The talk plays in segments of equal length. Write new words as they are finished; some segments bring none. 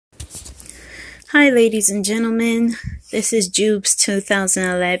Hi, ladies and gentlemen. This is Jubes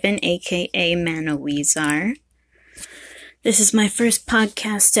 2011, aka Manowizar. This is my first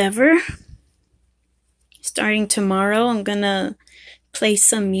podcast ever. Starting tomorrow, I'm gonna play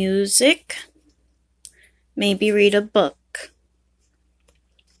some music, maybe read a book,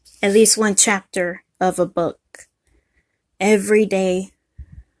 at least one chapter of a book every day.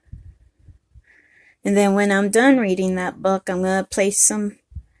 And then when I'm done reading that book, I'm gonna play some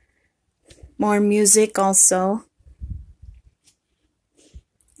more music also,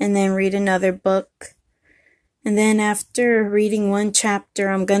 and then read another book. And then after reading one chapter,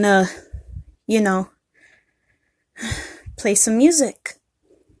 I'm gonna, play some music.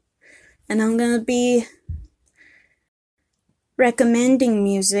 And I'm gonna be recommending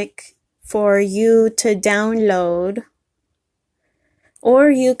music for you to download, or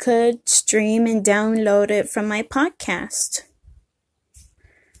you could stream and download it from my podcast.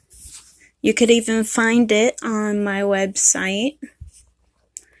 You could even find it on my website,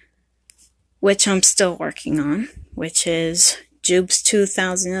 which I'm still working on, which is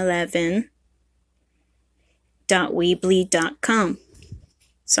jubes2011.weebly.com.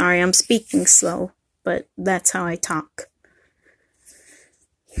 Sorry, I'm speaking slow, but that's how I talk.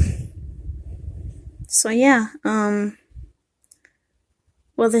 So yeah, well,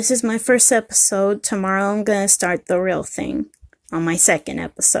 this is my first episode. Tomorrow I'm gonna start the real thing on my second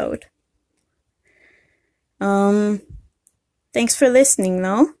episode. Thanks for listening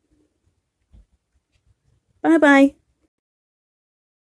though. Bye-bye.